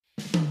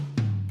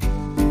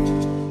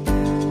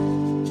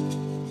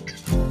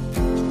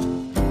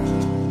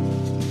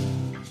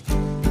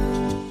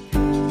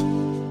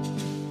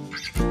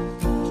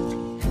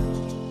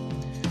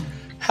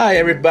Hi,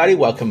 everybody.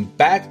 Welcome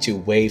back to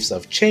Waves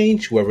of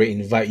Change, where we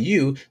invite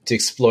you to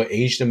explore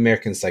Asian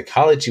American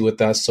psychology with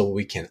us so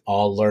we can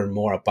all learn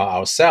more about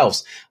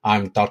ourselves.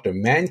 I'm Dr.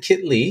 Man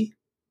Kit Lee.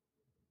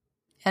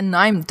 And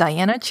I'm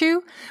Diana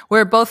Chu.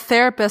 We're both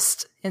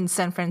therapists in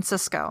San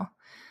Francisco.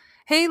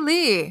 Hey,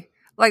 Lee,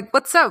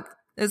 what's up?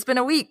 It's been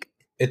a week.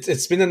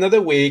 It's been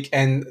another week,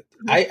 and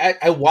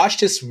I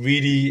watched this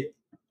really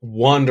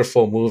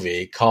wonderful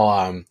movie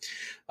called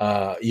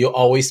You'll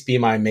Always Be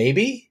My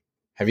Maybe.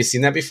 Have you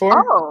seen that before?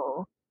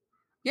 Oh,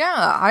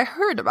 yeah, I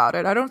heard about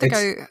it. I don't think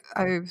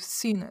I've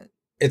seen it.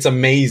 It's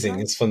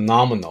amazing. It's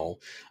phenomenal.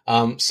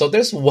 So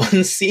there's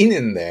one scene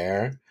in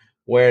there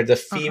where the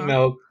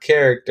female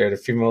character, the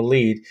female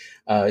lead,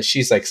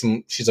 she's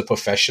a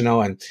professional,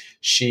 and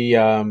she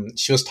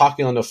was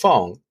talking on the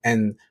phone,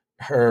 and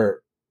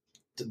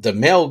the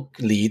male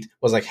lead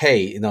was like,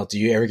 "Hey, do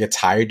you ever get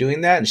tired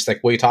doing that?" And she's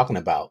like, "What are you talking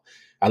about?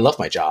 I love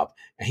my job."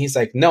 And he's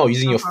like, "No,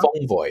 using your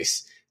phone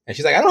voice." And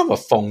she's like, "I don't have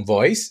a phone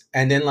voice."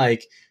 And then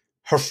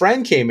her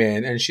friend came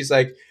in, and she's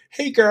like,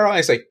 "Hey, girl," and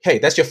it's like, "Hey,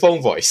 that's your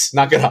phone voice.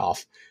 Knock it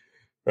off."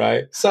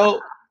 Right.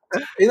 So,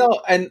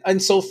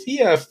 and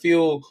Sophia a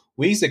few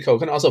weeks ago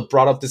kind of also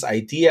brought up this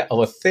idea of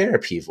a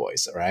therapy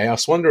voice. Right. I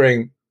was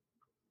wondering.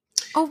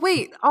 Oh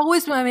wait,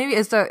 Always Be My Maybe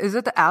is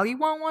it the Ali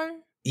Wong one?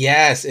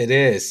 Yes, it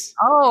is.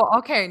 Oh,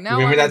 okay. Now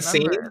remember I that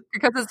scene?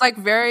 because it's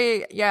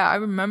I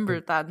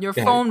remember that. Your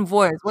phone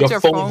voice. What's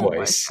your phone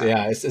voice?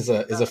 Yeah, it's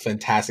a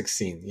fantastic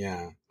scene.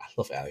 Yeah, I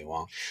love Ali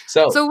Wong.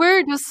 So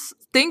we're just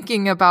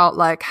thinking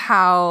about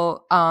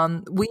how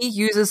we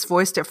use this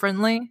voice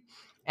differently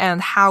and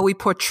how we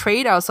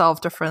portray ourselves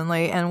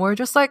differently, and we're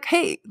just like,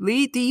 hey,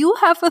 Lee, do you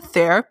have a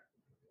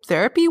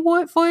therapy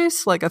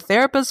voice, like a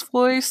therapist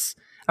voice,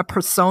 a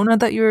persona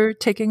that you're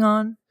taking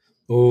on?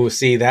 Oh,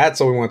 see, that's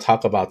what we want to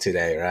talk about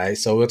today, right?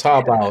 So we'll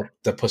talk about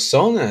the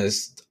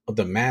personas,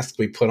 the mask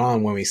we put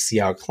on when we see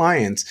our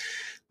clients.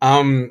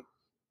 For me,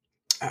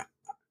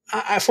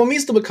 it's a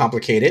little bit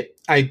complicated.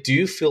 I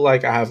do feel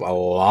like I have a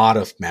lot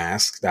of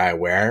masks that I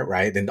wear,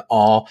 right? And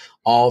all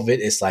of it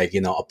is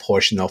a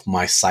portion of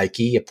my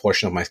psyche, a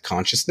portion of my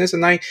consciousness.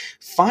 And I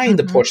find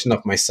the portion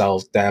of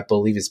myself that I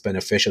believe is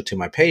beneficial to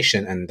my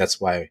patient, and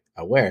that's why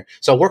I wear.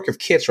 So I work with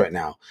kids right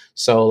now.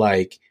 So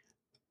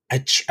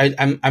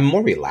I'm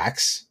more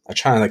relaxed. I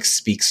try to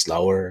speak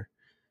slower,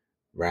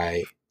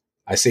 right?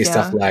 I say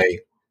stuff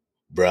like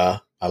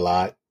 "bruh" a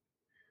lot.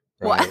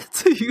 Right?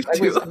 What you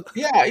do?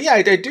 Yeah,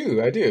 I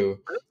do.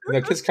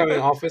 Kids come in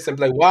the office and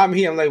be like, "Why I'm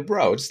here?" I'm like,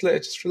 "Bro, just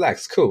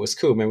relax. It's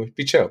cool, man.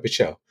 Be chill."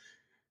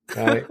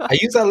 Right? I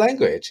use that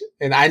language,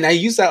 and I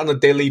use that on a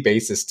daily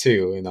basis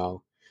too.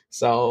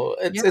 So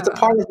it's a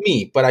part of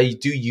me, but I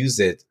do use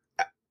it.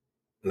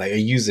 I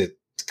use it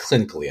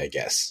clinically, I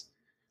guess.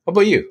 How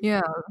about you?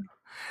 Yeah.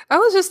 I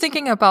was just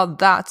thinking about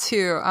that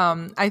too.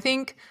 I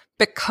think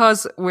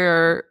because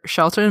we're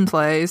sheltered in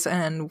place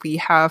and we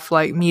have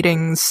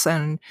meetings,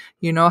 and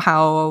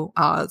how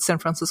San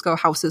Francisco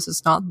houses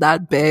is not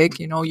that big,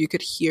 you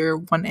could hear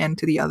one end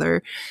to the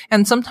other.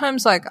 And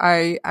sometimes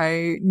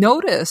I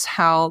notice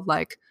how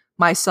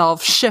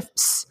myself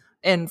shifts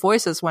in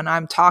voices when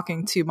I'm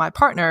talking to my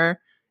partner,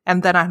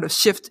 and then I have to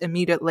shift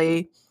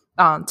immediately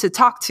to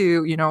talk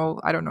to,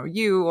 I don't know,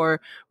 you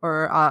or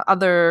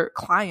other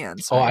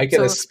clients. Oh, right? I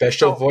get a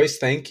special voice.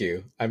 Thank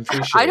you. I'm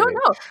appreciating. I don't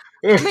know.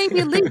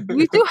 Maybe Lee,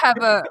 you do have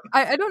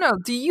I don't know.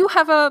 Do you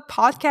have a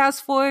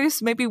podcast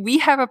voice? Maybe we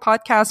have a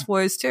podcast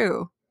voice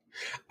too.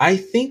 I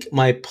think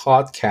my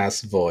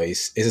podcast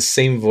voice is the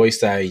same voice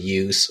that I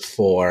use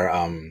for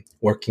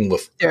working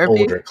with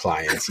therapy? Older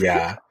clients.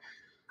 Yeah.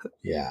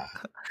 Yeah.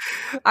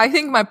 I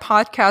think my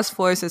podcast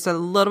voice is a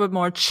little bit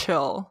more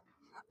chill.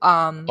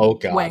 Oh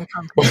God. When it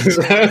comes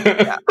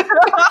to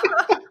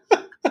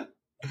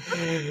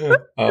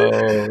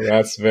Oh,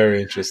 that's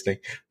very interesting.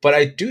 But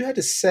I do have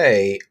to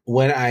say,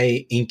 when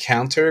I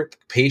encounter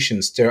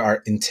patients that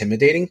are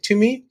intimidating to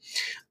me,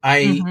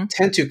 I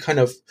tend to kind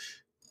of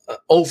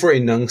over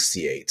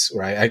enunciate,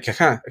 right? I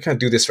kind of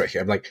do this right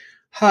here. I'm like,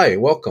 "Hi,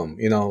 welcome.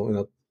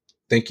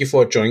 Thank you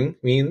for joining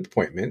me in the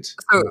appointment."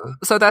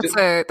 So that's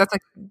a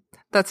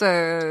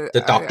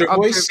the doctor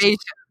voice.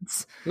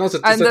 No,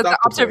 the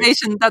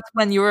observation voice. That's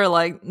when you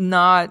were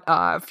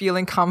not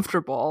feeling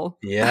comfortable.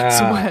 Yeah,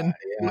 that's when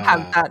you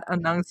have that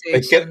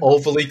enunciation. Get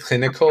overly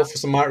clinical for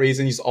some odd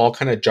reason. Use all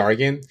kind of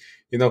jargon.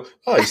 Oh,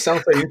 it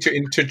sounds like you need to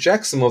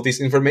interject some of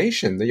this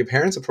information that your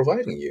parents are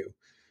providing you.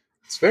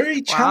 It's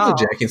very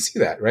challenging. I can see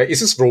that, right? It's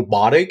just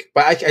robotic,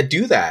 but I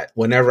do that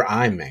whenever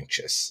I'm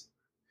anxious.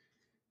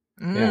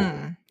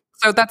 Yeah.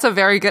 So that's a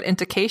very good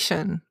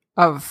indication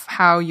of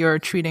how you're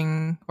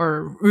treating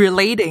or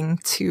relating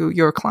to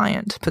your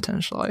client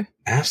potentially.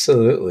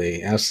 Absolutely.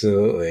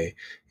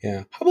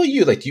 Yeah. How about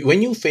you?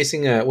 When you're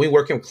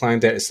working with a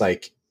client that is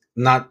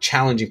not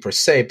challenging per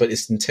se, but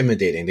it's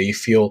intimidating, do you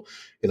feel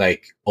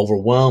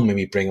overwhelmed,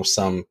 maybe bring up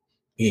some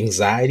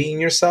anxiety in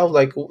yourself?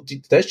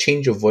 Did that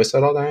change your voice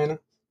at all, Diana?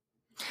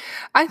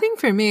 I think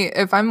for me,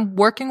 if I'm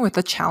working with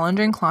a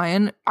challenging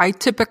client, I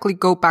typically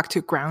go back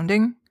to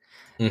grounding.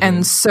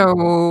 And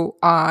so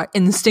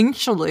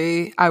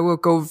instinctually, I will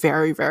go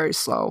very, very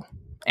slow.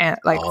 And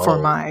like for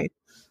my,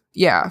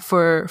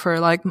 for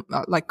like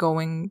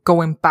going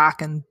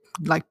back and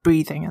like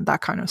breathing and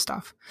that kind of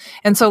stuff.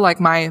 And so like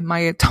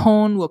my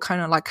tone will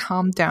kind of like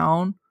calm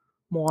down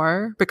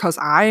more because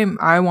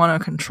I want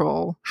to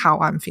control how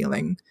I'm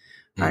feeling.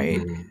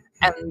 Right.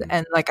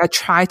 And like I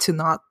try to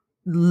not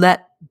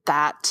let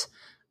that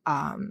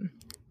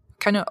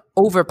kind of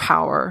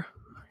overpower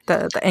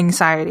the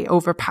anxiety,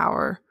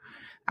 overpower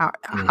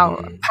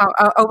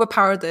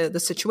overpower the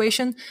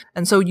situation.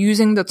 And so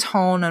using the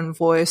tone and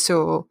voice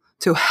to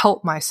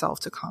help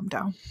myself to calm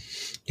down.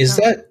 Is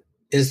that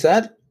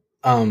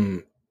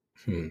a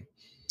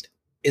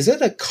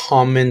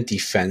common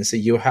defense that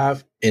you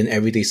have in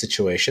everyday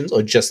situations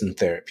or just in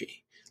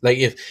therapy? Like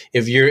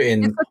if you're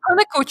in, it's a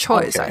clinical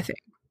choice, I think.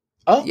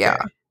 Okay.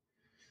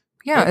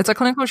 Yeah, it's a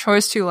clinical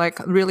choice to like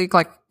really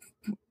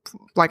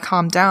like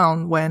calm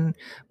down when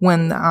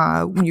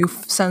you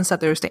sense that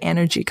there's the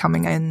energy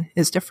coming in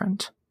is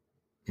different.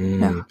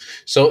 Yeah.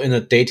 So in a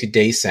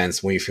day-to-day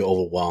sense, when you feel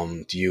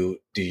overwhelmed, do you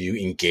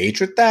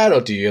engage with that,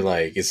 or do you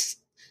like it's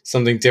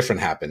something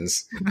different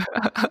happens?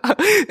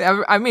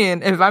 I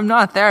mean, if I'm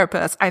not a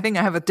therapist, I think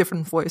I have a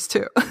different voice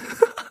too.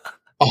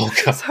 Oh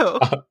God. So,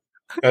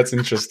 that's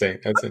interesting.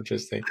 I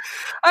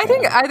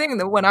think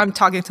that when I'm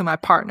talking to my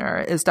partner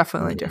is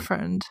definitely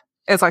different.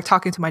 It's like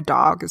talking to my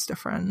dog is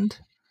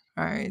different.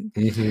 Right.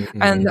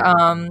 And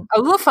a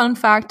little fun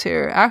fact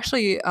here,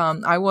 actually,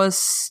 I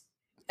was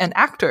an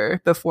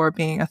actor before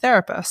being a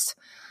therapist.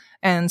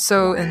 And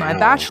so in my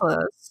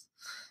bachelor's,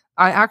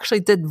 I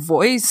actually did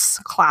voice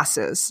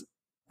classes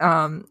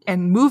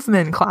and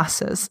movement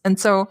classes. And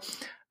so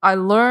I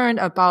learned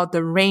about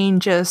the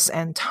ranges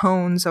and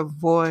tones of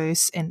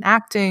voice in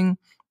acting.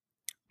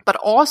 But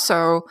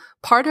also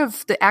part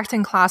of the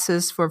acting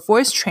classes for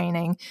voice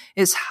training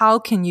is how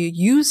can you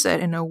use it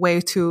in a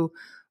way to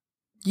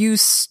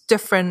use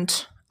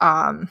different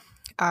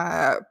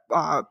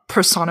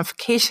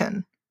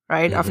personification,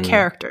 right, of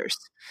characters.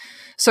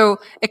 So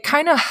it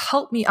kind of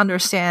helped me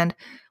understand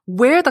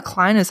where the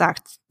client is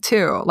at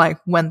too, like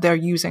when they're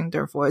using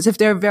their voice. If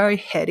they're very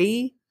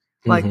heady,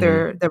 like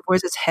their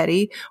voice is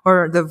heady,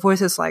 or the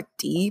voice is like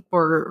deep,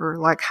 or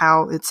like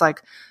how it's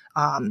like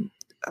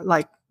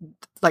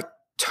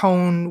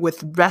tone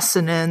with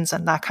resonance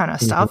and that kind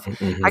of stuff.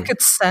 I could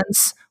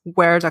sense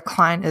where the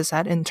client is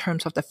at in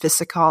terms of the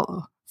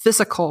physical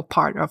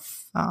part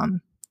of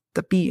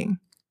the being.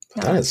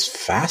 That is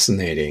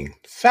fascinating.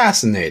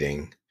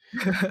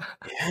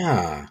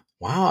 Yeah.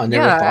 Wow. I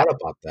never thought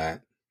about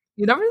that.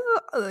 You never?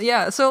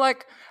 Yeah. So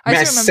like,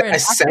 I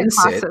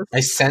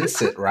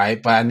sense it,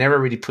 right? But I never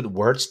really put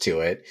words to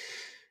it.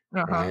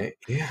 Right.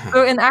 Yeah.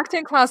 So in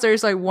acting class,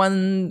 there's like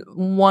one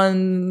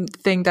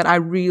thing that I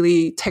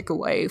really take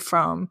away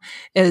from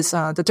is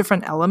the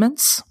different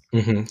elements.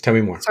 Tell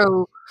me more.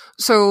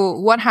 So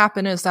what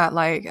happened is that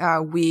like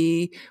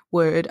we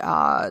would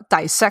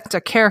dissect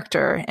a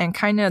character and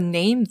kind of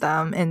name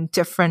them in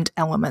different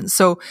elements.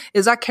 So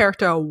is that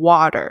character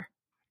water?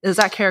 Is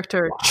that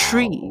character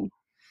tree?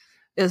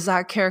 Is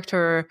that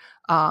character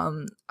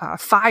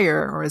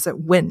fire, or is it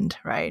wind,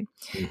 right?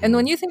 And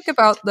when you think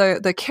about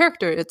the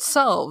character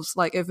itself,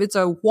 like if it's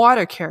a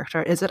water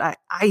character, is it an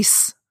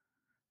ice?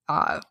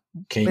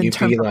 Can you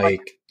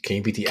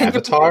be the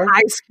Avatar?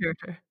 Ice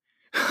character.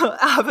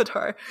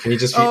 Avatar. Can you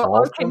just be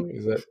all of them?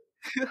 Is that?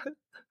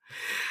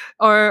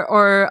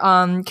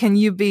 or can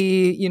you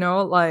be,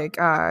 like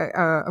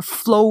a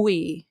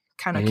flowy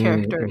kind of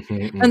character?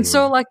 And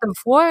so like the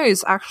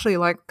voice actually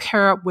like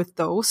pair up with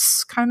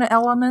those kind of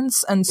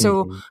elements, and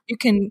so you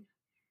can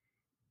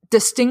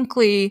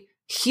distinctly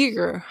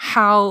hear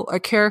how a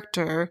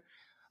character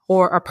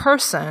or a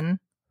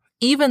person,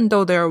 even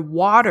though they're a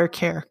water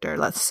character,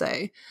 let's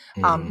say,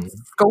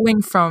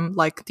 going from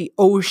like the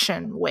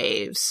ocean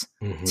waves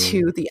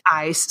to the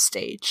ice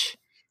stage.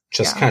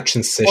 Just kind of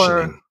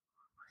transitioning.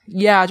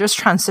 Just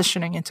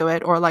transitioning into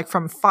it. Or like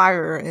from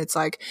fire, it's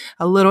like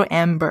a little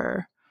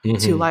ember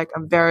to like a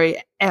very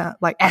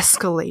like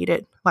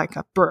escalated, like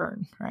a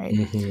burn, right?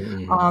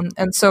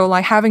 And so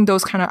like having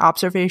those kind of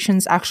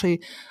observations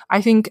actually,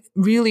 I think,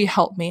 really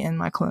helped me in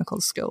my clinical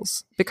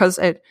skills, because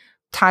it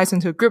ties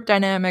into group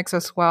dynamics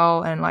as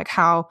well, and like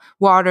how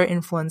water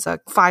influence a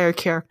fire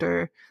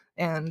character,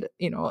 and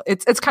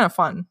it's kind of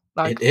fun.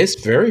 Like, it is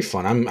very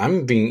fun.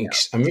 I'm being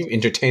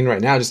entertained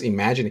right now just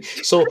imagining.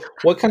 So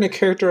what kind of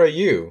character are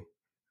you?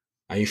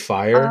 Are you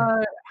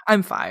fire?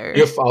 I'm fire.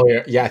 You're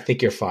fire. Yeah, I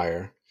think you're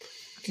fire.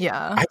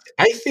 Yeah.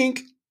 I think,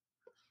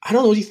 I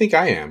don't know what you think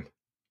I am.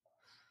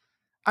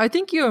 I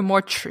think you're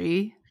more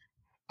tree.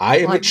 I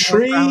am like a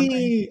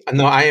tree.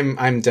 No,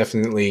 I'm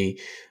definitely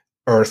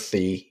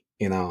earthy.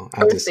 I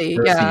have this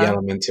earthy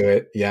element to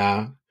it.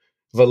 Yeah.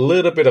 With a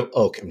little bit of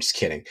oak. I'm just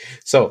kidding.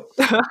 So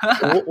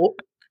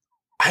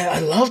I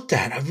love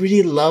that. I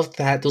really love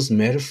that. Those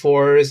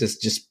metaphors is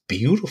just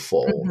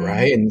beautiful,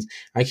 right? And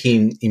I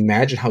can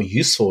imagine how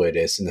useful it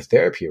is in the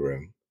therapy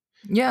room.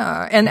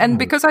 Yeah. And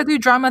because I do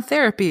drama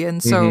therapy,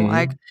 and so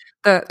like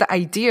the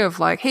idea of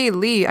like, hey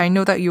Lee, I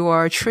know that you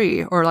are a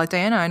tree, or like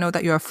Diana, I know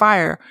that you're a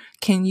fire.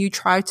 Can you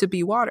try to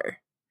be water?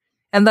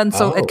 And then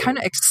so it kind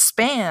of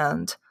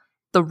expand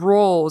the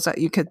roles that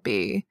you could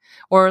be,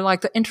 or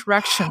like the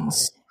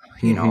interactions,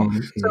 you know.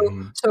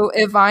 So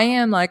if I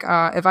am like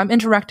if I'm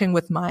interacting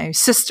with my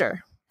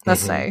sister,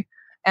 let's say,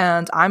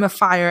 and I'm a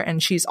fire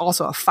and she's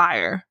also a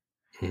fire,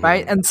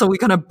 right? And so we're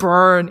gonna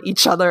burn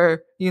each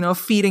other, you know,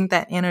 feeding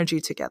that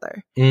energy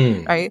together,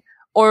 right?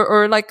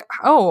 Or like,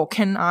 oh,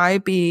 can I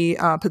be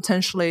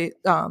potentially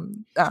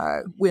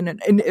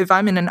if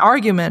I'm in an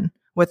argument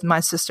with my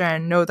sister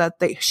and know that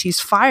she's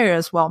fire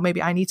as well,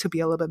 maybe I need to be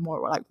a little bit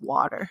more like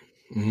water,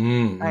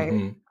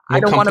 right? I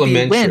More don't want to be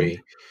wind.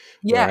 complementary.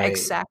 Yeah, Right.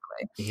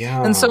 exactly.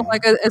 Yeah. And so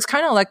like it's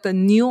kind of like the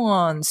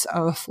nuance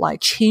of like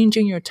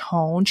changing your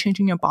tone,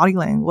 changing your body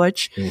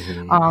language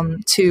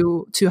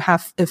to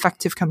have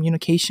effective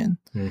communication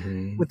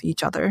with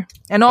each other.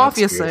 And That's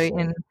obviously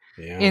beautiful.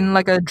 in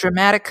like a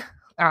dramatic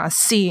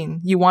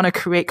scene, you want to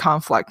create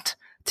conflict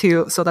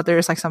so that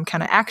there's like some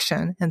kind of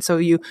action. And so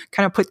you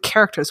kind of put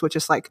characters which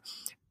is like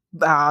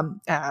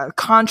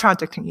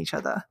contradicting each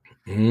other.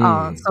 So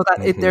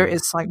that there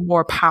is like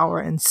more power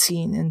and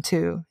scene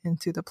into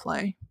the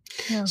play.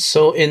 Yeah.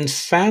 So in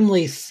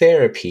family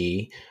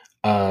therapy,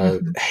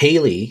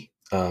 Haley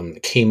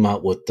came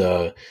up with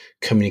the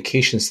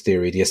communications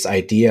theory, this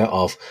idea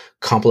of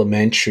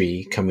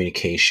complementary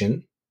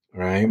communication,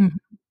 right?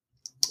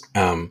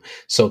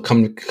 So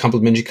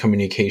complementary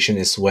communication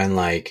is when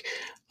like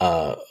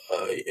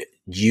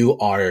you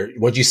are,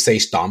 what you say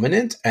is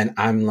dominant and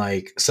I'm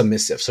like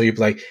submissive. So you'd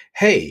be like,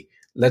 hey,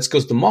 let's go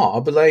to the mall.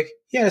 I'll be like,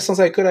 yeah, that sounds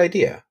like a good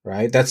idea,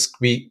 right? That's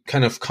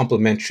kind of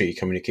complementary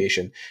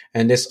communication.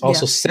 And there's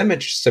also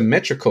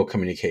symmetrical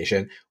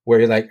communication where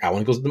you're like, I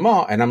want to go to the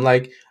mall. And I'm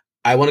like,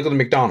 I want to go to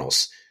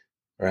McDonald's,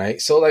 right?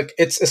 So like,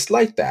 it's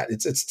like that.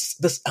 It's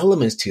there's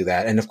elements to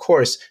that. And of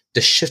course,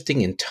 the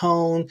shifting in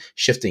tone,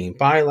 shifting in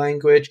body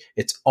language,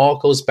 it all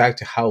goes back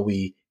to how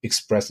we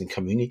express and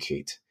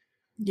communicate.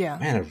 Yeah.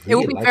 Man, I really it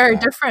would be like very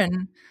that.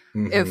 different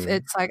if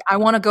it's like, I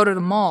want to go to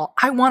the mall.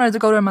 I wanted to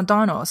go to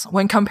McDonald's,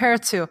 when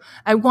compared to,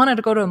 I wanted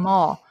to go to the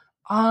mall.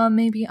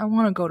 Maybe I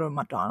want to go to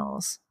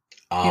McDonald's.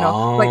 You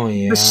know,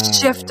 like the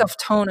shift of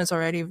tone is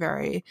already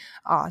very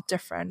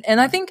different.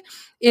 And I think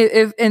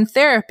if in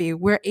therapy,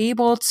 we're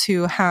able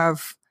to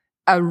have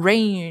a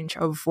range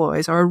of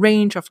voice or a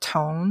range of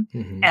tone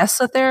as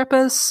a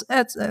therapist,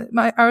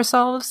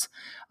 ourselves,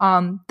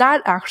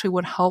 that actually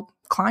would help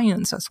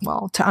clients as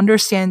well to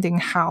understanding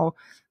how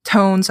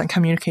tones and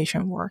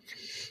communication work.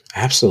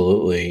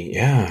 Absolutely.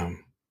 Yeah.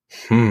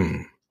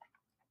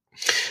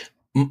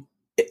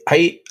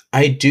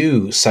 I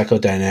do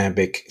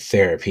psychodynamic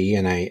therapy,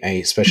 and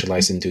I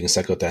specialize in doing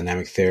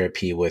psychodynamic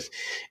therapy with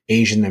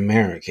Asian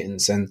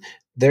Americans. And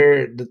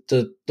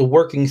the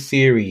working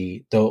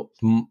theory though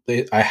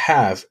I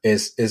have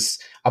is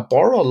I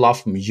borrow a lot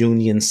from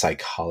Jungian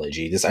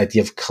psychology, this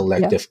idea of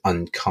collective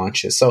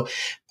unconscious. So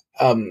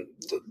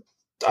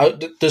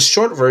the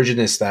short version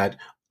is that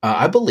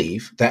I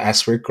believe that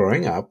as we're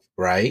growing up,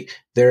 right,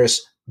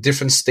 there's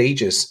different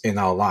stages in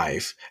our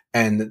life.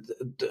 And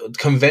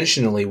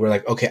conventionally, we're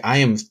like, okay, I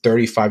am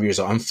 35 years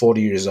old, I'm 40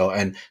 years old,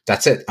 and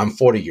that's it. I'm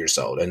 40 years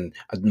old. And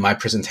my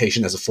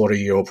presentation as a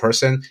 40-year-old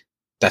person,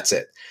 that's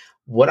it.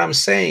 What I'm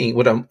saying,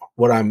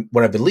 what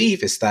I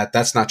believe is that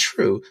that's not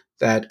true.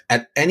 That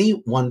at any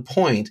one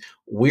point,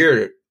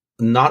 we're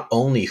not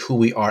only who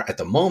we are at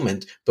the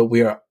moment, but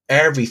we are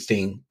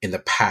everything in the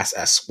past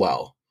as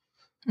well.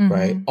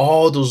 Right?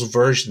 All those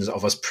versions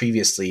of us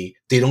previously,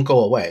 they don't go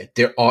away.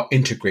 They're all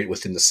integrated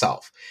within the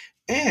self.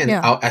 And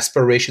our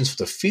aspirations for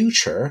the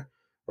future,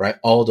 right?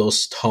 All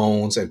those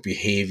tones and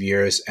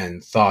behaviors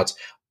and thoughts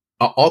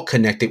are all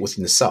connected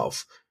within the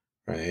self,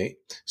 right?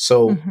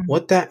 So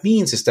what that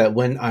means is that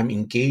when I'm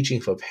engaging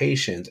for a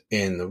patient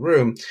in the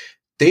room,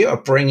 they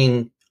are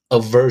bringing a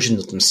version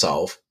of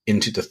themselves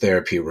into the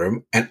therapy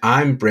room, and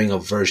I'm bringing a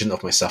version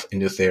of myself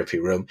into the therapy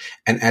room.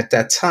 And at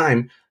that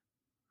time,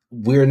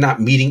 we're not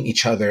meeting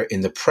each other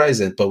in the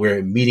present, but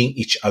we're meeting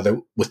each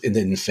other within the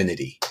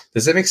infinity.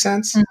 Does that make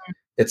sense?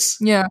 It's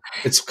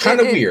kind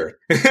of weird.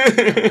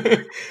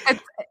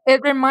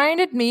 It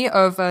reminded me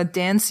of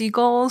Dan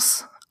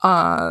Siegel's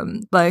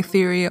like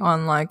theory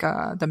on like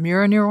the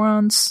mirror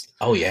neurons.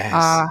 Oh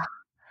yes.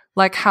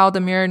 Like how the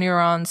mirror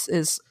neurons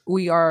is,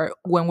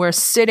 when we're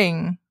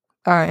sitting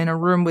in a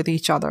room with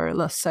each other,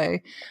 let's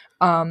say,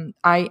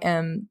 I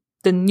am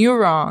the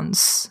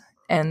neurons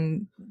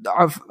and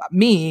of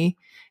me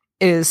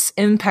is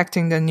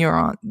impacting the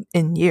neuron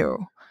in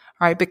you,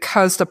 right?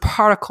 Because the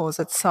particles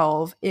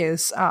itself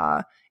is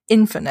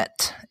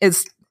infinite.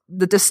 It's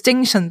the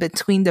distinction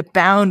between the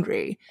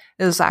boundary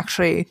is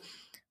actually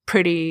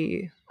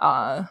pretty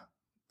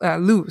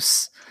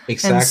loose.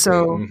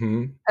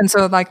 Exactly. And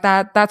so like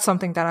that's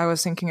something that I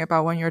was thinking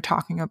about when you're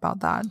talking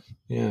about that.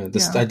 Yeah,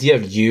 this idea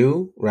of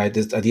you, right?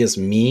 This idea is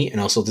me, and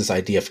also this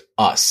idea of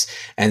us.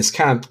 And it's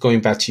kind of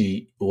going back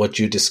to what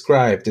you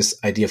described, this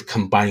idea of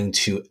combining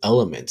two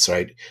elements,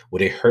 right?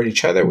 Would they hurt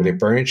each other? Would they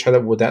burn each other?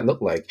 What would that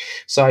look like?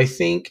 So I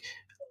think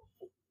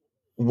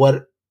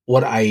what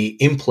I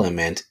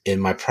implement in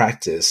my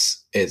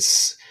practice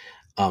is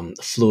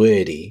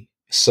fluidity.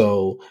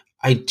 So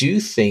I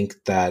do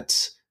think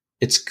that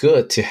it's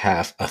good to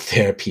have a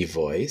therapy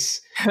voice,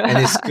 and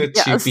it's good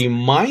to be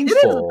mindful.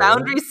 It is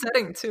boundary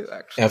setting too,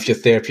 actually. Of your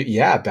therapy,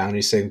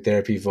 boundary setting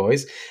therapy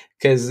voice,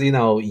 because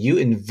you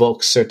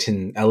invoke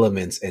certain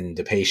elements in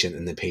the patient,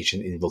 and the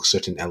patient invokes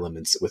certain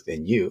elements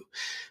within you.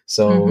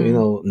 So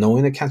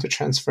knowing the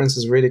countertransference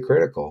is really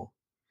critical.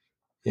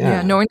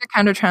 Yeah, knowing the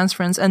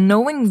countertransference and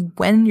knowing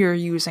when you're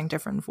using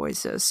different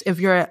voices.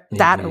 If you're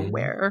that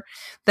aware,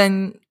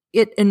 then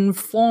it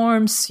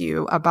informs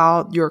you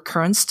about your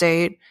current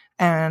state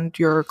and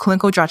your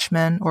clinical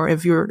judgment, or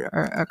if you're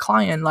a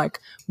client,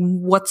 like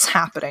what's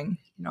happening,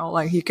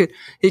 like he could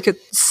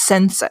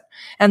sense it,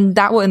 and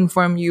that will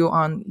inform you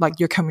on like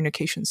your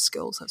communication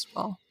skills as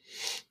well.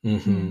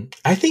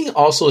 I think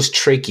also it's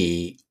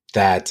tricky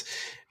that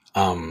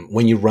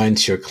when you run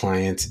into your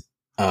client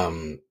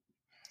in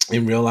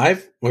real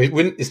life,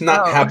 it's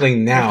not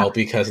happening now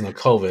because of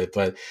COVID,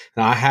 but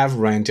I have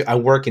I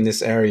work in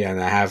this area,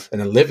 and I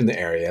live in the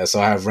area.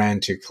 So I have ran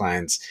to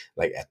clients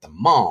like at the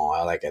mall,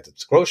 or like at the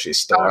grocery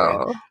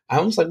store. And I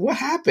was like, what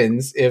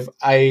happens if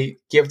I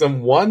give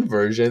them one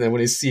version, and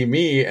when they see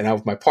me and I'm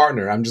with my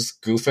partner, I'm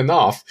just goofing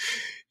off,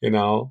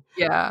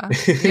 Yeah,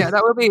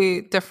 that would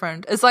be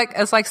different. It's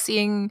like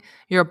seeing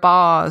your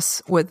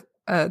boss with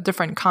a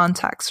different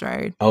context,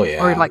 right? Oh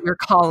yeah. Or like your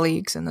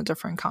colleagues in a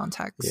different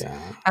context. Yeah.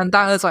 And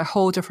that is a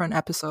whole different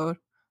episode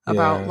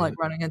about like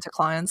running into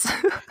clients.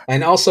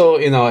 And also,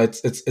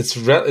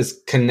 it's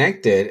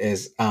connected.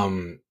 Is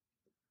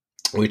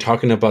we're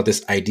talking about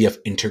this idea of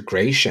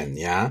integration.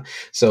 Yeah.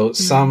 So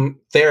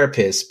some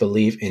therapists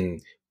believe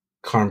in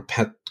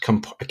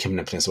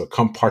compartmentalizing.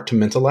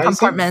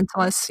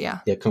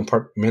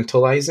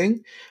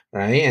 Compartmentalizing,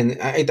 right? And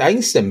I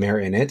see the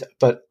merit in it,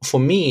 but for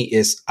me,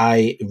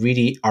 I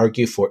really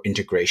argue for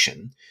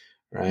integration,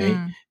 right?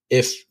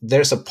 If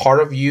there's a part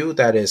of you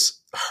that is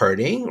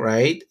hurting,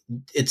 right,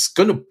 it's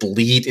going to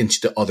bleed into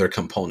the other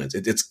components.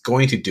 It's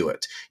going to do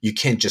it. You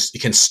can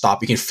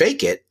stop, you can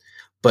fake it,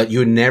 but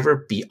you'll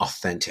never be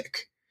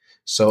authentic.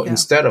 So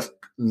instead of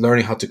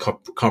learning how to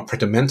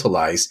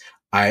compartmentalize,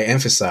 I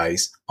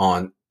emphasize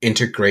on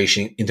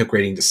integrating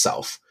the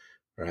self,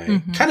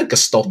 right? Kind of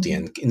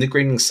Gestaltian,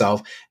 integrating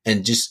self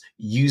and just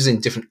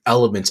using different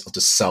elements of the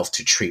self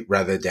to treat,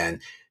 rather than,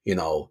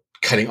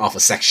 cutting off a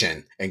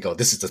section and go,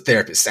 this is the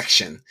therapist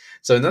section.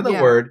 So in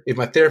other words, if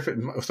my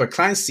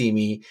clients see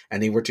me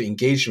and they were to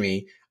engage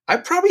me, I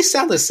probably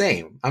sound the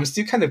same. I'm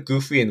still kind of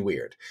goofy and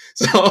weird.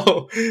 So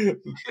I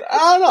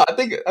don't know. I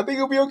think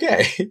it'll be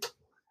okay.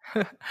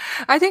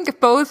 I think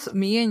both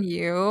me and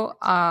you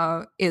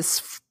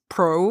is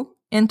pro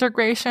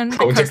integration.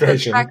 Because the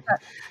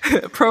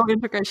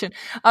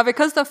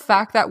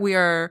fact that we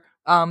are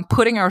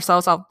putting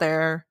ourselves out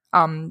there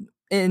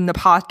in the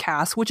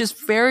podcast, which is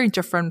very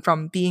different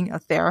from being a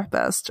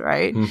therapist,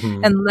 right?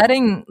 And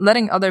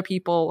letting other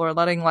people, or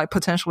letting like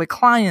potentially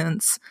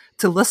clients,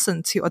 to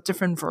listen to a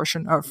different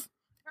version of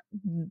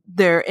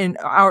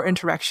our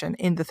interaction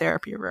in the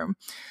therapy room.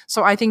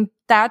 So I think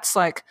that's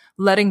like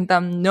letting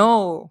them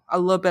know a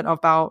little bit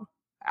about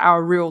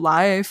our real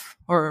life,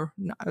 or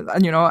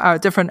our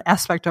different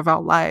aspect of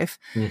our life,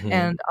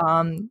 and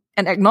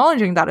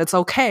acknowledging that it's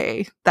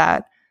okay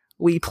that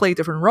we play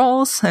different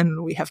roles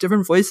and we have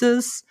different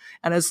voices,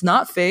 and it's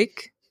not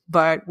fake,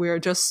 but we're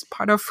just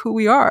part of who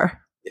we are.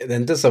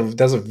 Then that's a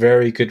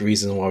very good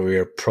reason why we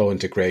are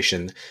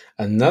pro-integration.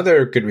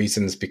 Another good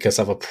reason is because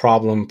of a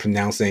problem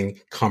pronouncing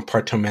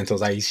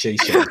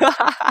compartmentalization.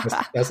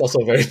 That's also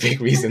a very big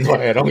reason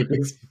why I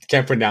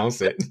can't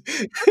pronounce it.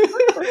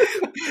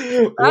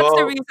 That's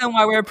the reason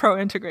why we're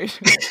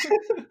pro-integration.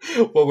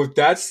 Well, with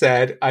that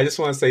said, I just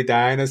want to say,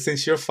 Diana,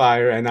 since you're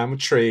fire and I'm a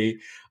tree,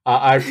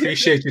 I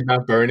appreciate you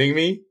not burning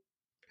me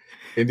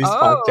in these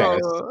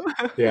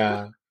podcasts.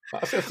 Yeah.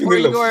 I'm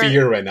feeling a little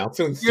fear right now. I'm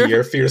feeling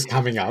fear. Fear's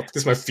coming up.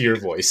 This is my fear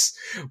voice.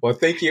 Well,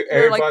 thank you,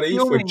 everybody,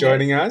 for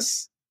joining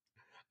us.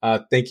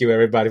 Thank you,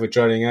 everybody, for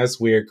joining us.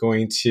 We are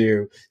going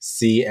to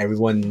see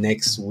everyone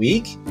next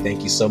week.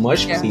 Thank you so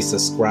much. Please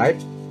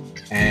subscribe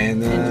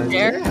and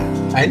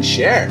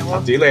share.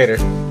 I'll see you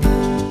later.